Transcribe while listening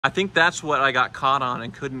I think that's what I got caught on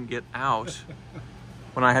and couldn't get out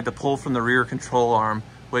when I had to pull from the rear control arm,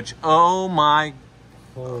 which, oh my,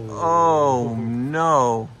 oh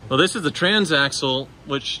no. Well, this is the transaxle,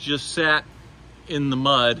 which just sat in the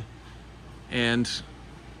mud, and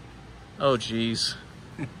oh geez.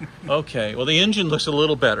 Okay, well the engine looks a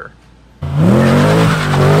little better. Come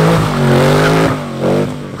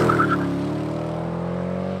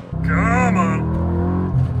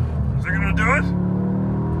on. Is it gonna do it?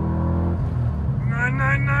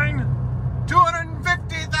 999?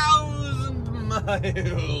 250,000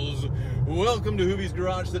 miles. Welcome to Hoovie's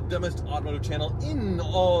Garage, the dumbest automotive channel in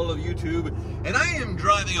all of YouTube. And I am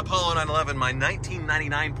driving Apollo 911, my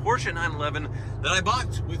 1999 Porsche 911 that I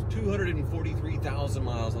bought with 243,000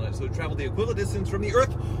 miles on it. So it traveled the equivalent distance from the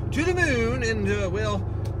Earth to the moon, and well,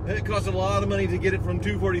 it cost a lot of money to get it from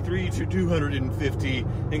 243 to 250,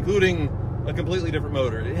 including a completely different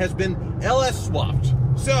motor. It has been LS swapped,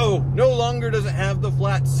 so no longer does it have the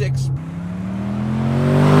flat 6.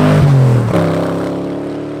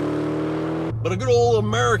 But a good old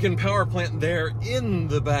American power plant there in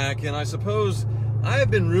the back, and I suppose I have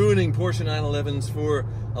been ruining Porsche 911s for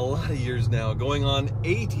a lot of years now, going on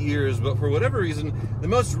 8 years, but for whatever reason, the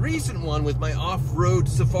most recent one with my off-road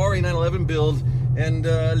Safari 911 build and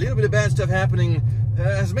a little bit of bad stuff happening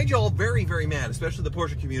has made you all very, very mad, especially the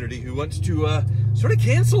Porsche community who wants to sort of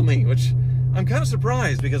cancel me, which I'm kind of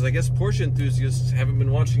surprised because I guess Porsche enthusiasts haven't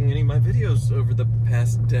been watching any of my videos over the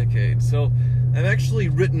past decade. So I've actually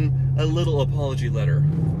written a little apology letter.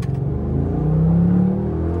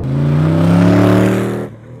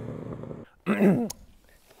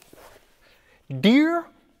 Dear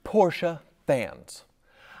Porsche fans,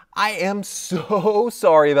 I am so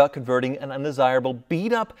sorry about converting an undesirable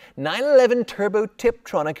beat-up 911 Turbo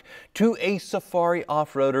Tiptronic to a Safari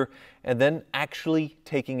off-roader and then actually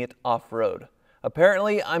taking it off-road.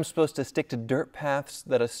 Apparently, I'm supposed to stick to dirt paths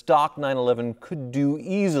that a stock 911 could do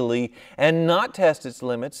easily and not test its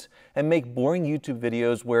limits and make boring YouTube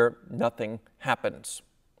videos where nothing happens.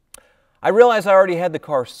 I realized I already had the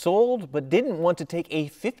car sold, but didn't want to take a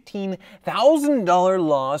 $15,000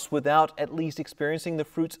 loss without at least experiencing the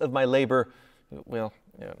fruits of my labor. Well,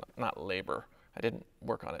 not labor. I didn't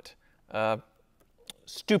work on it.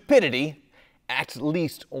 Stupidity at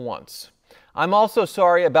least once. I'm also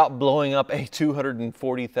sorry about blowing up a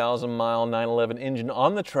 240,000 mile 911 engine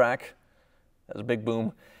on the track. That was a big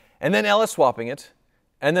boom. And then LS swapping it.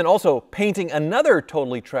 And then also painting another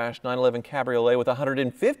totally trashed 911 Cabriolet with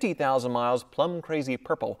 150,000 miles plum crazy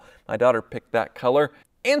purple. My daughter picked that color.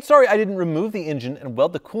 And sorry I didn't remove the engine and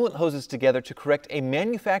weld the coolant hoses together to correct a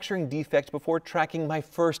manufacturing defect before tracking my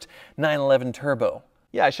first 911 Turbo.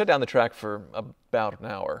 Yeah, I shut down the track for about an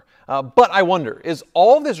hour. But I wonder, is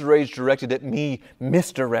all this rage directed at me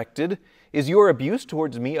misdirected? Is your abuse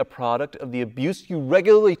towards me a product of the abuse you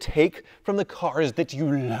regularly take from the cars that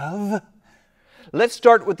you love? Let's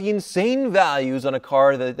start with the insane values on a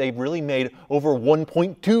car that they've really made over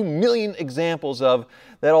 1.2 million examples of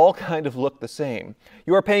that all kind of look the same.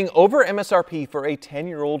 You are paying over MSRP for a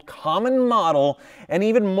 10-year-old common model and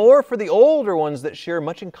even more for the older ones that share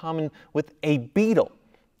much in common with a Beetle,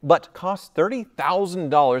 but cost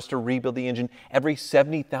 $30,000 to rebuild the engine every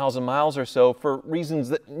 70,000 miles or so for reasons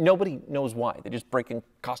that nobody knows why. They just break and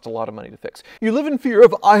cost a lot of money to fix. You live in fear of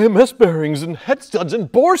IMS bearings and head studs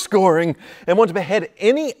and bore scoring and want to behead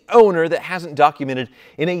any owner that hasn't documented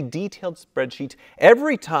in a detailed spreadsheet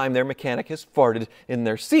every time their mechanic has farted in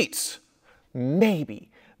their seats. Maybe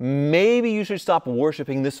you should stop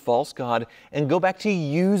worshiping this false god and go back to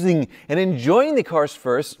using and enjoying the cars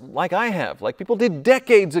first, like I have, like people did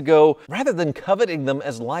decades ago, rather than coveting them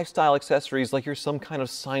as lifestyle accessories like you're some kind of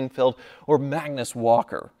Seinfeld or Magnus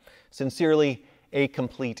Walker. Sincerely, a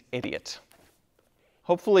complete idiot.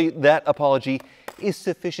 Hopefully that apology is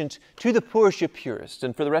sufficient to the Porsche purist.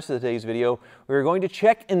 And for the rest of today's video, we're going to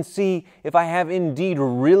check and see if I have indeed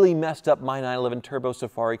really messed up my 911 Turbo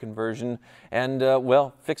Safari conversion and,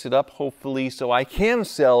 well, fix it up, hopefully, so I can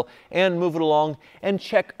sell and move it along and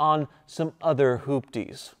check on some other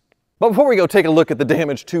hoopties. But before we go take a look at the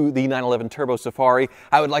damage to the 911 Turbo Safari,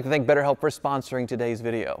 I would like to thank BetterHelp for sponsoring today's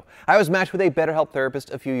video. I was matched with a BetterHelp therapist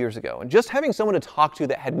a few years ago, and just having someone to talk to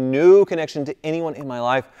that had no connection to anyone in my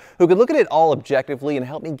life who could look at it all objectively and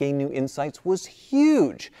help me gain new insights was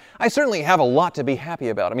huge. I certainly have a lot to be happy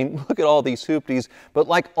about. I mean, look at all these hoopties, but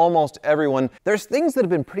like almost everyone, there's things that have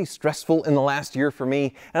been pretty stressful in the last year for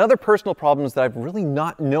me and other personal problems that I've really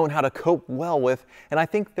not known how to cope well with, and I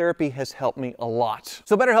think therapy has helped me a lot.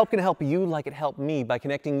 So BetterHelp can help help you like it helped me by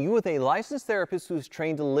connecting you with a licensed therapist who's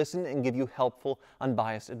trained to listen and give you helpful,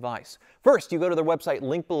 unbiased advice. First, you go to their website,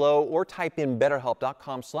 link below, or type in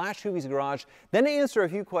betterhelp.com/HooviesGarage. Then answer a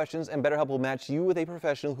few questions, and BetterHelp will match you with a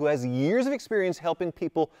professional who has years of experience helping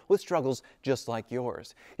people with struggles just like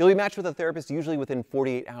yours. You'll be matched with a therapist usually within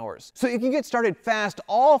 48 hours. So you can get started fast,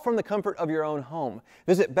 all from the comfort of your own home.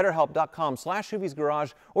 Visit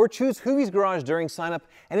betterhelp.com/HooviesGarage or choose Hoovies Garage during sign-up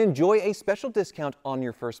and enjoy a special discount on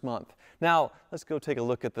your first month. Now, let's go take a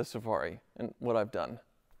look at the Safari and what I've done.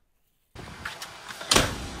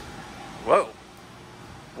 Whoa.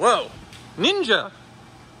 Whoa. Ninja!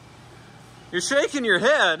 You're shaking your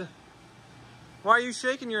head. Why are you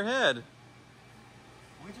shaking your head?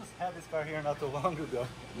 We just had this car here not too long ago.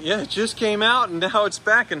 Yeah, it just came out and now it's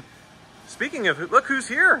back. And speaking of, look who's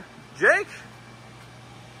here. Jake.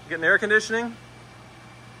 Getting air conditioning.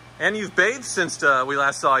 And you've bathed since we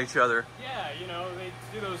last saw each other. Yeah, you know, they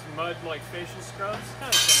do those mud like facial scrubs, kind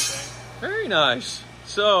of same thing. Very nice.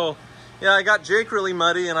 So, yeah, I got Jake really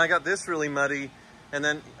muddy and I got this really muddy. And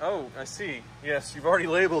then, oh, I see. Yes, you've already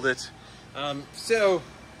labeled it. So,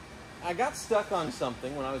 I got stuck on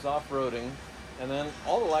something when I was off-roading, and then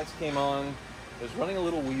all the lights came on. It was running a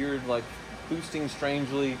little weird, like boosting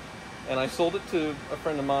strangely, and I sold it to a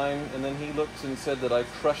friend of mine, and then he looked and said that I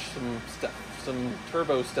crushed some stuff, some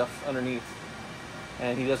turbo stuff underneath,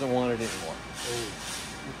 and he doesn't want it anymore. Oh,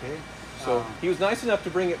 okay. So he was nice enough to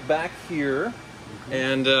bring it back here,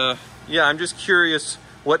 and yeah, I'm just curious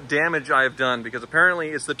what damage I have done, because apparently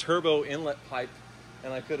it's the turbo inlet pipe,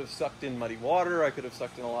 and I could have sucked in muddy water, I could have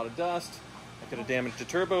sucked in a lot of dust, I could have damaged the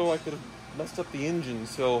turbo, I could have messed up the engine.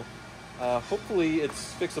 So hopefully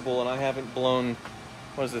it's fixable and I haven't blown,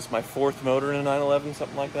 what is this, my fourth motor in a 911,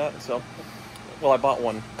 something like that. So, well, I bought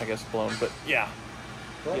one, I guess, blown, but yeah.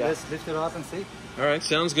 Well, yeah. Let's lift it up and see. All right,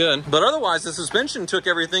 sounds good. But otherwise, the suspension took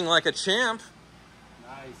everything like a champ.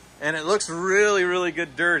 Nice. And it looks really, really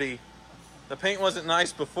good dirty. The paint wasn't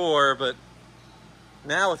nice before, but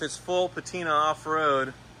now with its full patina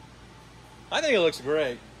off-road, I think it looks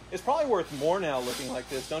great. It's probably worth more now looking like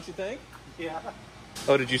this, don't you think? Yeah.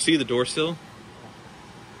 Oh, did you see the door sill?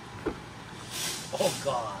 Oh,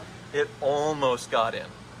 God. It almost got in.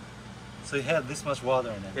 So it had this much water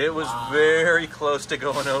in it. It was very close to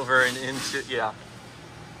going over and into, yeah.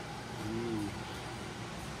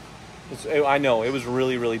 I know, it was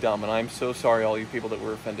really, really dumb, and I'm so sorry all you people that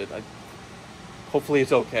were offended. Hopefully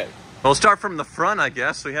it's okay. We'll start from the front, I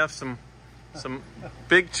guess. We have some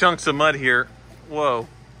big chunks of mud here. Whoa.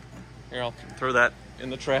 Here, I'll throw that in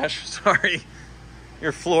the trash. Sorry.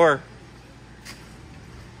 Your floor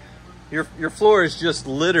is just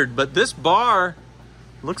littered, but this bar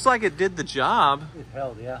looks like it did the job. It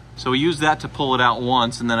held, yeah. So we used that to pull it out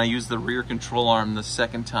once, and then I used the rear control arm the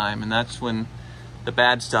second time, and that's when the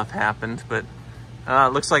bad stuff happened. But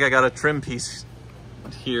it looks like I got a trim piece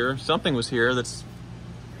here. Something was here that's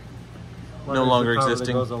no longer existing.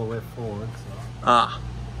 It goes all the way forward. So. Ah,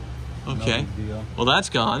 okay. No, well, that's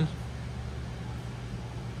gone.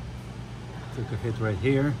 Took a hit right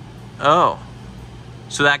here. Oh,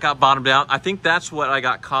 so that got bottomed out. I think that's what I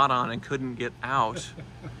got caught on and couldn't get out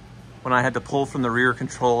when I had to pull from the rear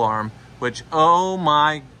control arm, which, oh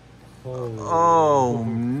my, oh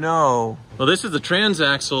no. Well, this is the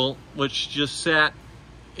transaxle, which just sat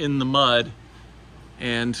in the mud,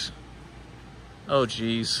 and oh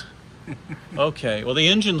geez. Okay, well, the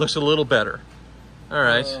engine looks a little better. All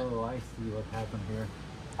right. Oh, I see what happened here.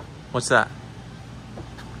 What's that?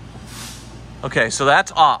 Okay, so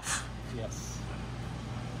that's off. Yes.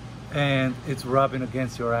 And it's rubbing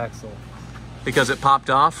against your axle. Because it popped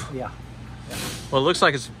off? Yeah. Well, it looks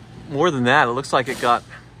like it's more than that. It looks like it got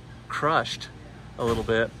crushed a little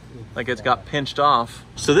bit. Like it's got pinched off.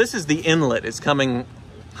 So this is the inlet. It's coming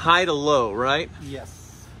high to low, right?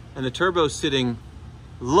 Yes. And the turbo's sitting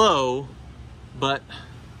low, but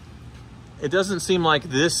it doesn't seem like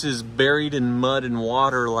this is buried in mud and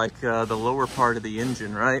water like the lower part of the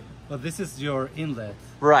engine, right? Well, this is your inlet.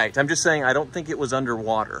 Right. I'm just saying I don't think it was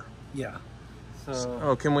underwater. Yeah. So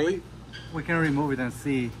oh, can we can remove it and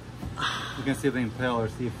see. You can see the impeller,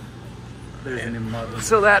 see if there's any mud.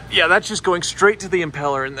 So that, yeah, that's just going straight to the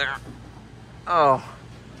impeller in there. Oh.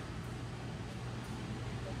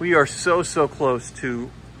 We are so close to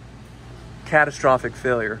catastrophic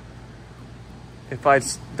failure. If I'd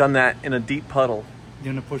done that in a deep puddle.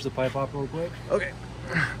 You want to push the pipe up real quick? Okay.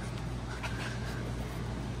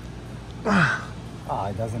 Ah,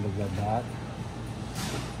 it doesn't look that bad.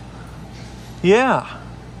 Yeah.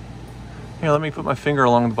 Here, let me put my finger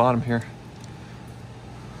along the bottom here.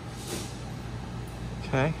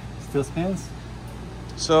 Okay. Still spins?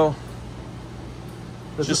 So,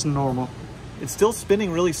 That's just normal. It's still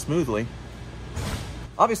spinning really smoothly.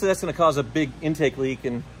 Obviously, that's going to cause a big intake leak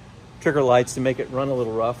and trigger lights to make it run a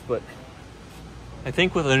little rough, but I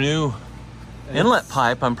think with a new inlet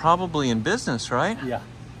pipe, I'm probably in business, right? Yeah.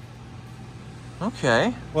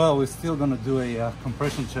 Okay. Well, we're still going to do a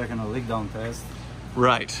compression check and a leak down test.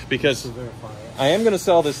 Right, because To verify it. I am going to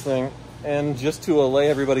sell this thing, and just to allay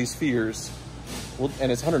everybody's fears,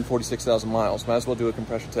 and it's 146,000 miles, might as well do a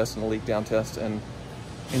compression test and a leak down test and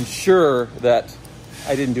ensure that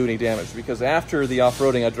I didn't do any damage, because after the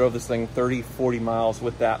off-roading, I drove this thing 30, 40 miles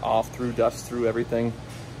with that off, through dust, through everything.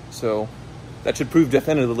 So that should prove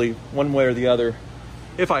definitively one way or the other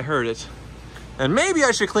if I heard it. And maybe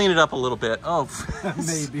I should clean it up a little bit. Oh,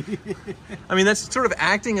 Maybe. I mean, that's sort of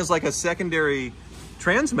acting as like a secondary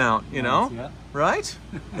trans mount, you know? Yeah. Right?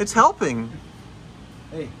 It's helping.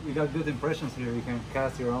 Hey, you got good impressions here. You can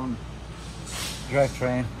cast your own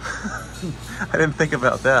drivetrain. I didn't think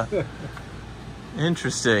about that.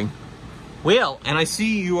 Interesting. Well, and I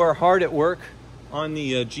see you are hard at work on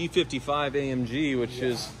the G55 AMG, which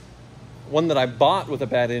is one that I bought with a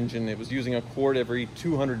bad engine. It was using a quart every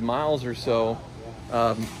 200 miles or so.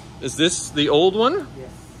 Is this the old one? Yes.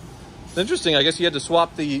 It's interesting. I guess you had to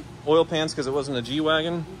swap the oil pans because it wasn't a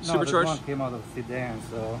G-Wagon supercharged? No, this one came out of a sedan,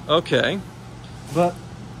 so... Okay. But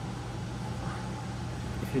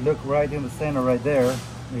if you look right in the center right there,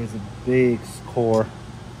 there's a big score.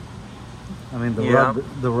 I mean,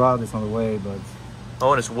 the rod is on the way, but...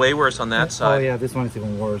 Oh, and it's way worse on that side. Oh yeah, this one is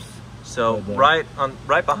even worse. So But,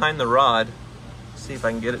 right behind the rod, see if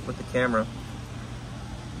I can get it with the camera.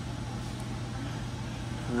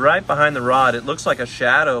 Right behind the rod, it looks like a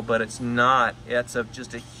shadow, but it's not. It's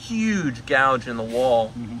just a huge gouge in the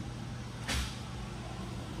wall. Mm-hmm.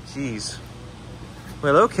 Jeez.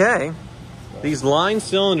 Well, okay. These line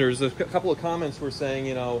cylinders, a couple of comments were saying,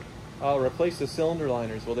 you know, replace the cylinder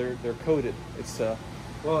liners. Well, they're coated. It's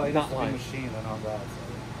well, it's not not lined. machine and all that, so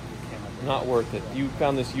it cannot be. Not worth it. You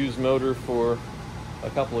found this used motor for a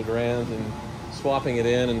couple of grand and swapping it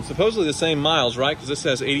in, and supposedly the same miles, right? Because this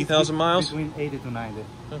has 80,000 miles? Between 80 to 90.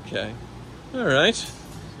 Okay. All right.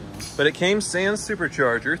 But it came sans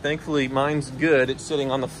supercharger. Thankfully, mine's good. It's sitting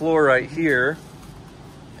on the floor right here.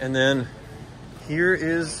 And then here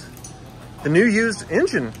is the new used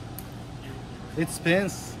engine. It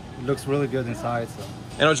spins. It looks really good inside, so...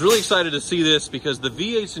 And I was really excited to see this because the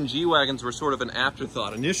V8s and G-Wagons were sort of an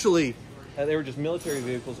afterthought. Initially, they were just military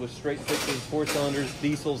vehicles with straight sixes, 4 cylinders,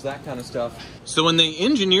 diesels, that kind of stuff. So when they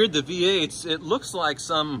engineered the V8s, it looks like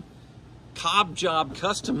some Cobb job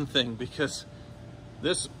custom thing, because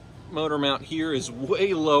this motor mount here is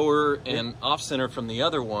way lower and off-center from the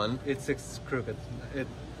other one. It's crooked.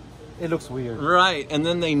 It looks weird. Right, and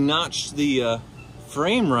then they notched the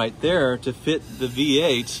frame right there to fit the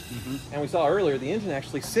V8. Mm-hmm. And we saw earlier, the engine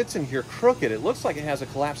actually sits in here crooked. It looks like it has a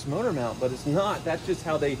collapsed motor mount, but it's not. That's just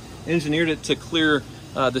how they engineered it to clear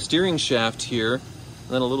the steering shaft here. And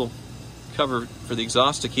then a little cover for the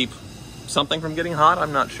exhaust to keep something from getting hot.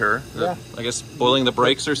 I'm not sure. Yeah. I guess boiling the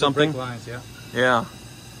brakes or something. The brake lines, yeah. Yeah.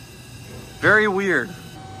 Very weird.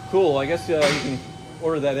 Cool. I guess you can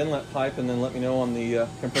order that inlet pipe and then let me know on the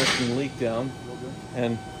compression leak down.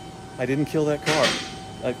 And I didn't kill that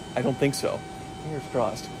car. I don't think so. Fingers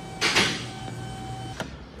crossed.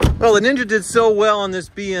 Well, the Ninja did so well on this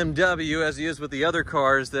BMW, as he is with the other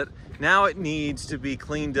cars, that now it needs to be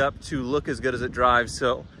cleaned up to look as good as it drives.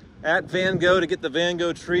 So at Van Gogh to get the Van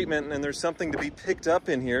Gogh treatment, and there's something to be picked up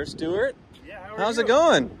in here. Stuart? Yeah, how's it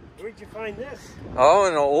going? Where'd you find this? Oh,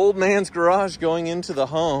 in an old man's garage going into the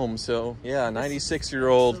home. So yeah,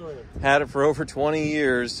 96-year-old, had it for over 20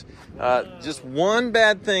 years. Just one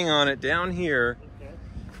bad thing on it down here. Okay.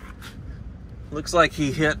 Looks like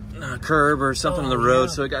he hit a curb or something on the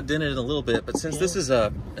road, so it got dented a little bit. But since this is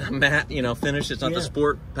a matte, finish, it's not the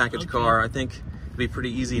sport package car, I think it'd be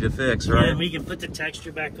pretty easy to fix, right? Yeah, we can put the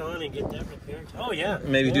texture back on and get that repaired. Oh yeah.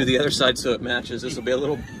 Maybe do the other side so it matches. This will be a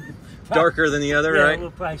little darker than the other, right?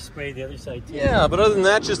 We'll probably spray the other side too. Yeah, but other than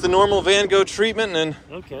that, just the normal Van Gogh treatment. And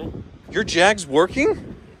Okay. your Jag's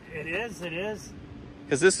working? It is.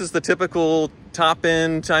 Because this is the typical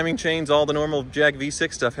top-end timing chains, all the normal Jag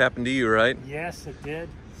V6 stuff happened to you, right? Yes, it did.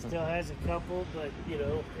 Still has a couple, but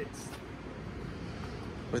it's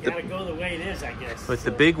With gotta go the way it is, I guess. With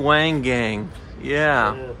the big Wang gang.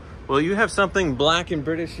 Yeah. Yeah. Well, you have something black and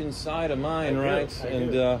British inside of mine, I do, right? I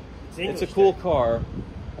And do. it's a English cool tech. car.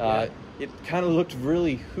 Yeah. It kind of looked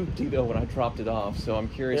really hoopty though when I dropped it off, so I'm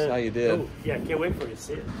curious how you did. Oh, yeah, can't wait for you to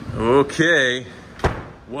see it. Okay.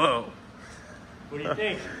 Whoa. What do you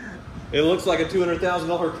think? It looks like a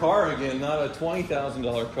 $200,000 car again, not a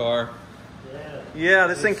 $20,000 car. Yeah. Yeah,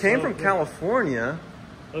 this thing came so from good. California.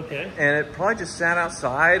 Okay. And it probably just sat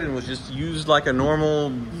outside and was just used like a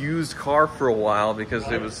normal used car for a while because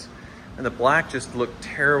it was, and the black just looked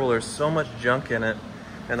terrible. There's so much junk in it.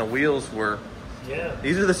 And the wheels were,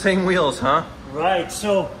 these are the same wheels, huh? Right,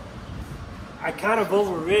 so I kind of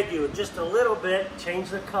overrid you just a little bit,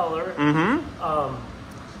 changed the color.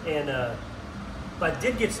 But I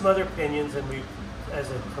did get some other opinions, and we, as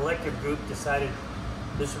a collective group, decided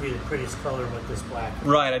this would be the prettiest color with this black.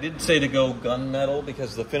 Right, I did say to go gunmetal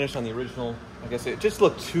because the finish on the original, I guess it just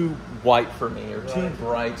looked too white for me, or too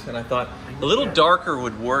bright, and I thought a little darker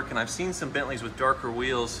would work, and I've seen some Bentleys with darker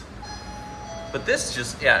wheels, but this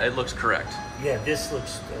just, it looks correct. Yeah, this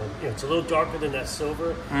looks, it's a little darker than that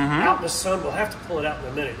silver. Out in the sun, we'll have to pull it out in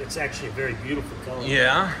a minute. It's actually a very beautiful color.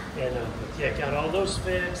 Yeah. And got all those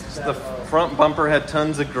fixed. The front bumper had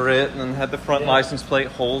tons of grit and had the front license plate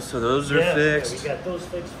holes, so those are fixed. Yeah, we got those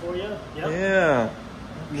fixed for you. Yep. Yeah.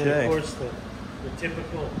 And then, of course, the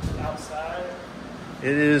typical outside.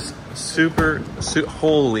 It is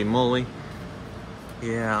holy moly.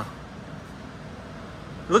 Yeah.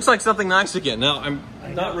 It looks like something nice again. Now, I'm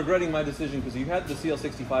not regretting my decision because you had the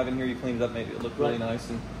CL65 in here, you cleaned it up, made it look really nice,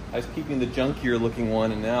 and I was keeping the junkier looking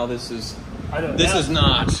one, and now this is, is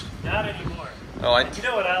not. Not anymore. Oh, you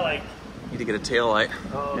know what I like? Need to get a tail light.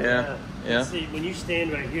 Oh, yeah. See, when you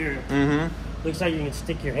stand right here, looks like you can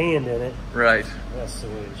stick your hand in it. Right. That's the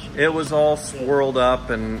way it was all swirled up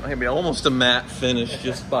and maybe almost a matte finish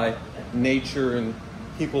just by nature and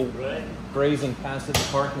people grazing past it in the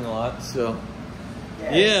parking lot, so.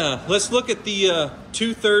 Yeah, let's look at the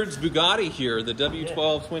 2/3 Bugatti here, the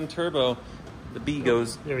W12 twin turbo. The B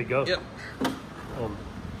goes. There we go. Yep.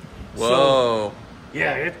 Whoa. So,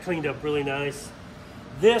 it cleaned up really nice.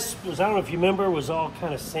 This was, I don't know if you remember, was all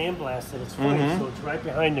kind of sandblasted. It's funny, so it's right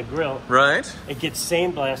behind the grill. Right. It gets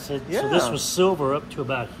sandblasted. Yeah. So this was silver up to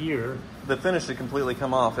about here. The finish had completely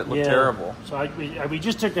come off. It looked terrible. So we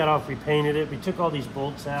just took that off, repainted it. We took all these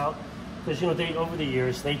bolts out. Because, they over the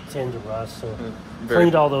years, they tend to rust, so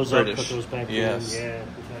cleaned all those up, put those back in. Yeah, we had it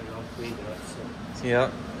all cleaned up. So.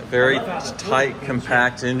 Yeah, very tight,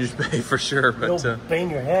 compact engine bay for sure. But you'll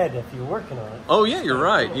bang your head if you're working on it. Oh, yeah, you're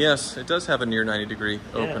right. Cool. Yes, it does have a near 90-degree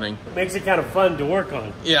opening. It makes it kind of fun to work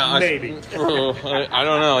on. Yeah. Maybe. I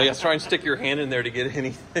don't know. Yeah, try and stick your hand in there to get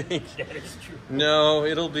anything. That is true. No,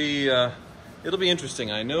 it'll be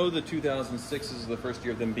interesting. I know the 2006 is the first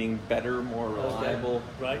year of them being better, more reliable. Okay.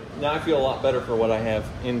 Right. Now I feel a lot better for what I have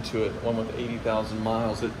into it. One with 80,000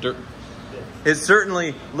 miles. It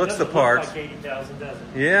certainly looks the part. Look like 80,000, does it?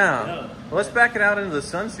 Yeah. Well, let's back it out into the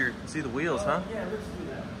sun so you can see the wheels, huh? Yeah, let's do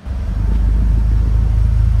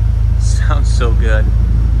that. Sounds so good.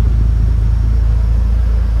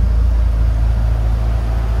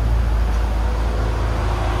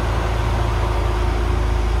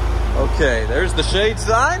 Okay, there's the shade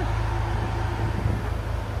sign.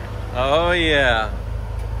 Oh yeah.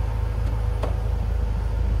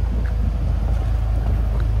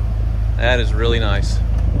 That is really nice.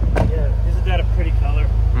 Yeah, isn't that a pretty color?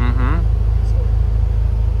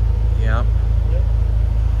 Yep.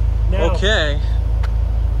 Now, okay.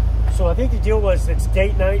 So I think the deal was it's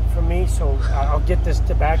date night for me, so I'll get this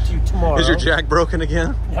back to you tomorrow. Is your jack broken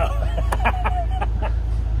again? No.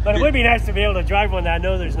 But it would be nice to be able to drive one that I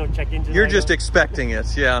know there's no check engine. You're just expecting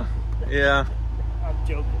it, yeah. I'm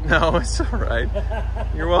joking. No, it's all right.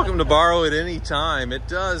 You're welcome to borrow it any time. It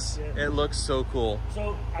does. Yeah. It looks so cool.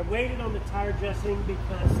 So I waited on the tire dressing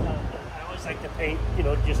because I always like to paint,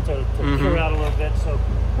 just to cure out a little bit. So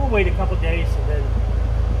we'll wait a couple days and then,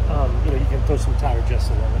 you can throw some tire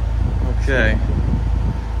dressing on it. Okay.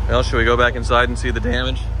 Well, should we go back inside and see the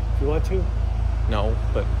damage? If you want to? No,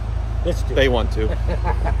 but they want to.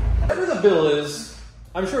 Whatever the bill is,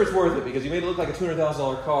 I'm sure it's worth it because you made it look like a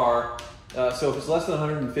 $200,000 car. So if it's less than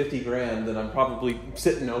 150 grand, then I'm probably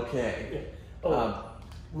sitting okay. Let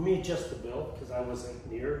me adjust the bill because I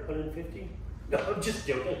wasn't near 150. No, I'm just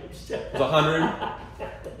joking. It was 100?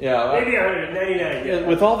 Yeah. Maybe 199. Yeah,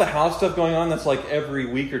 with all the house stuff going on, that's like every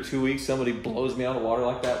week or 2 weeks, somebody blows me out of water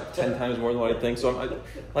like that 10 times more than what I think. So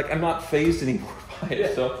I'm not fazed anymore by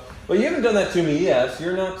it. So, well, you haven't done that to me yet.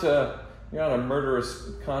 You're not a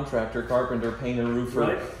murderous contractor, carpenter, painter, roofer.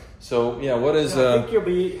 Right. So yeah, what is? I think you'll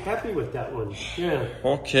be happy with that one. Yeah.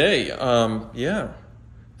 Okay. Yeah.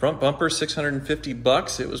 Front bumper,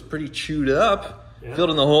 $650. It was pretty chewed up. Yeah.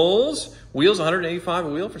 Filled in the holes. Wheels, 185 a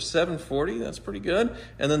wheel for $740. That's pretty good.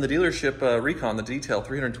 And then the dealership recon, the detail,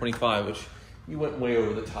 $325, which you went way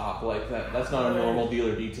over the top like that. That's not a normal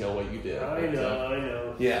dealer detail what you did. I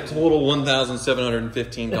know. Yeah, total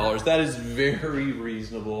 $1,715. That is very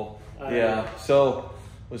reasonable. So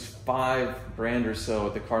was 5 grand or so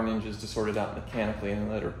at the Car Ninjas to sort it out mechanically, and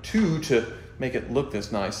another 2 to make it look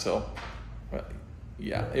this nice. So,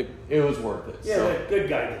 yeah, it was worth it. Yeah, so, good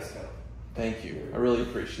guy discount. thank you. I really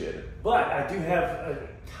appreciate it. But I do have a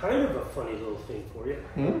kind of a funny little thing for you.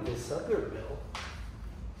 This other bill.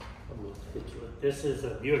 I'm going to hit you with. This is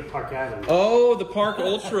a Buick Park Avenue. Oh, the Park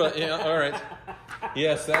Ultra. Yeah, all right.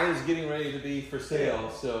 Yes, that is getting ready to be for sale.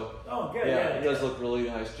 So, Oh, good. yeah, Yeah, it does look really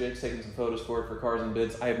nice. Jake's taking some photos for it for Cars and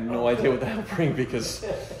Bids. I have no idea what that'll bring because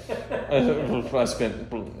I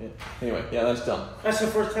spent. Anyway, yeah, that's done. That's the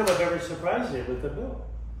first time I've ever surprised you with a bill.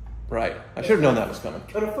 Right. I should have known that was coming.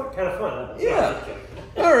 Kind of fun. Yeah.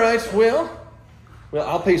 All right. Well,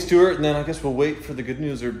 I'll pay Stuart, and then I guess we'll wait for the good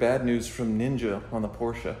news or bad news from Ninja on the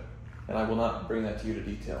Porsche. And I will not bring that to you to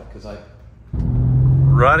detail because I...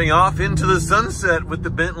 Riding off into the sunset with the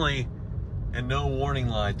Bentley and no warning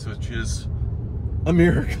lights, which is a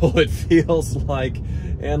miracle, it feels like,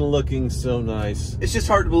 and looking so nice. It's just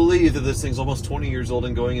hard to believe that this thing's almost 20 years old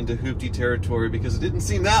and going into hoopty territory because it didn't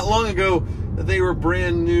seem that long ago that they were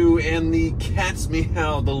brand new and the cat's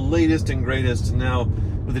meow, the latest and greatest. And now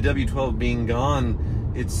with the W12 being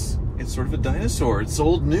gone, it's sort of a dinosaur. It's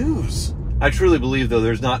old news. I truly believe, though,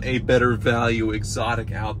 there's not a better value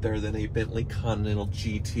exotic out there than a Bentley Continental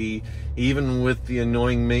GT, even with the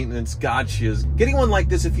annoying maintenance gotchas. Getting one like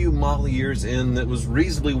this a few model years in that was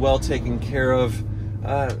reasonably well taken care of,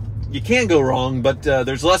 you can go wrong, but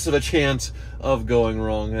there's less of a chance of going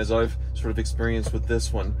wrong, as I've sort of experienced with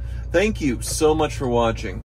this one. Thank you so much for watching.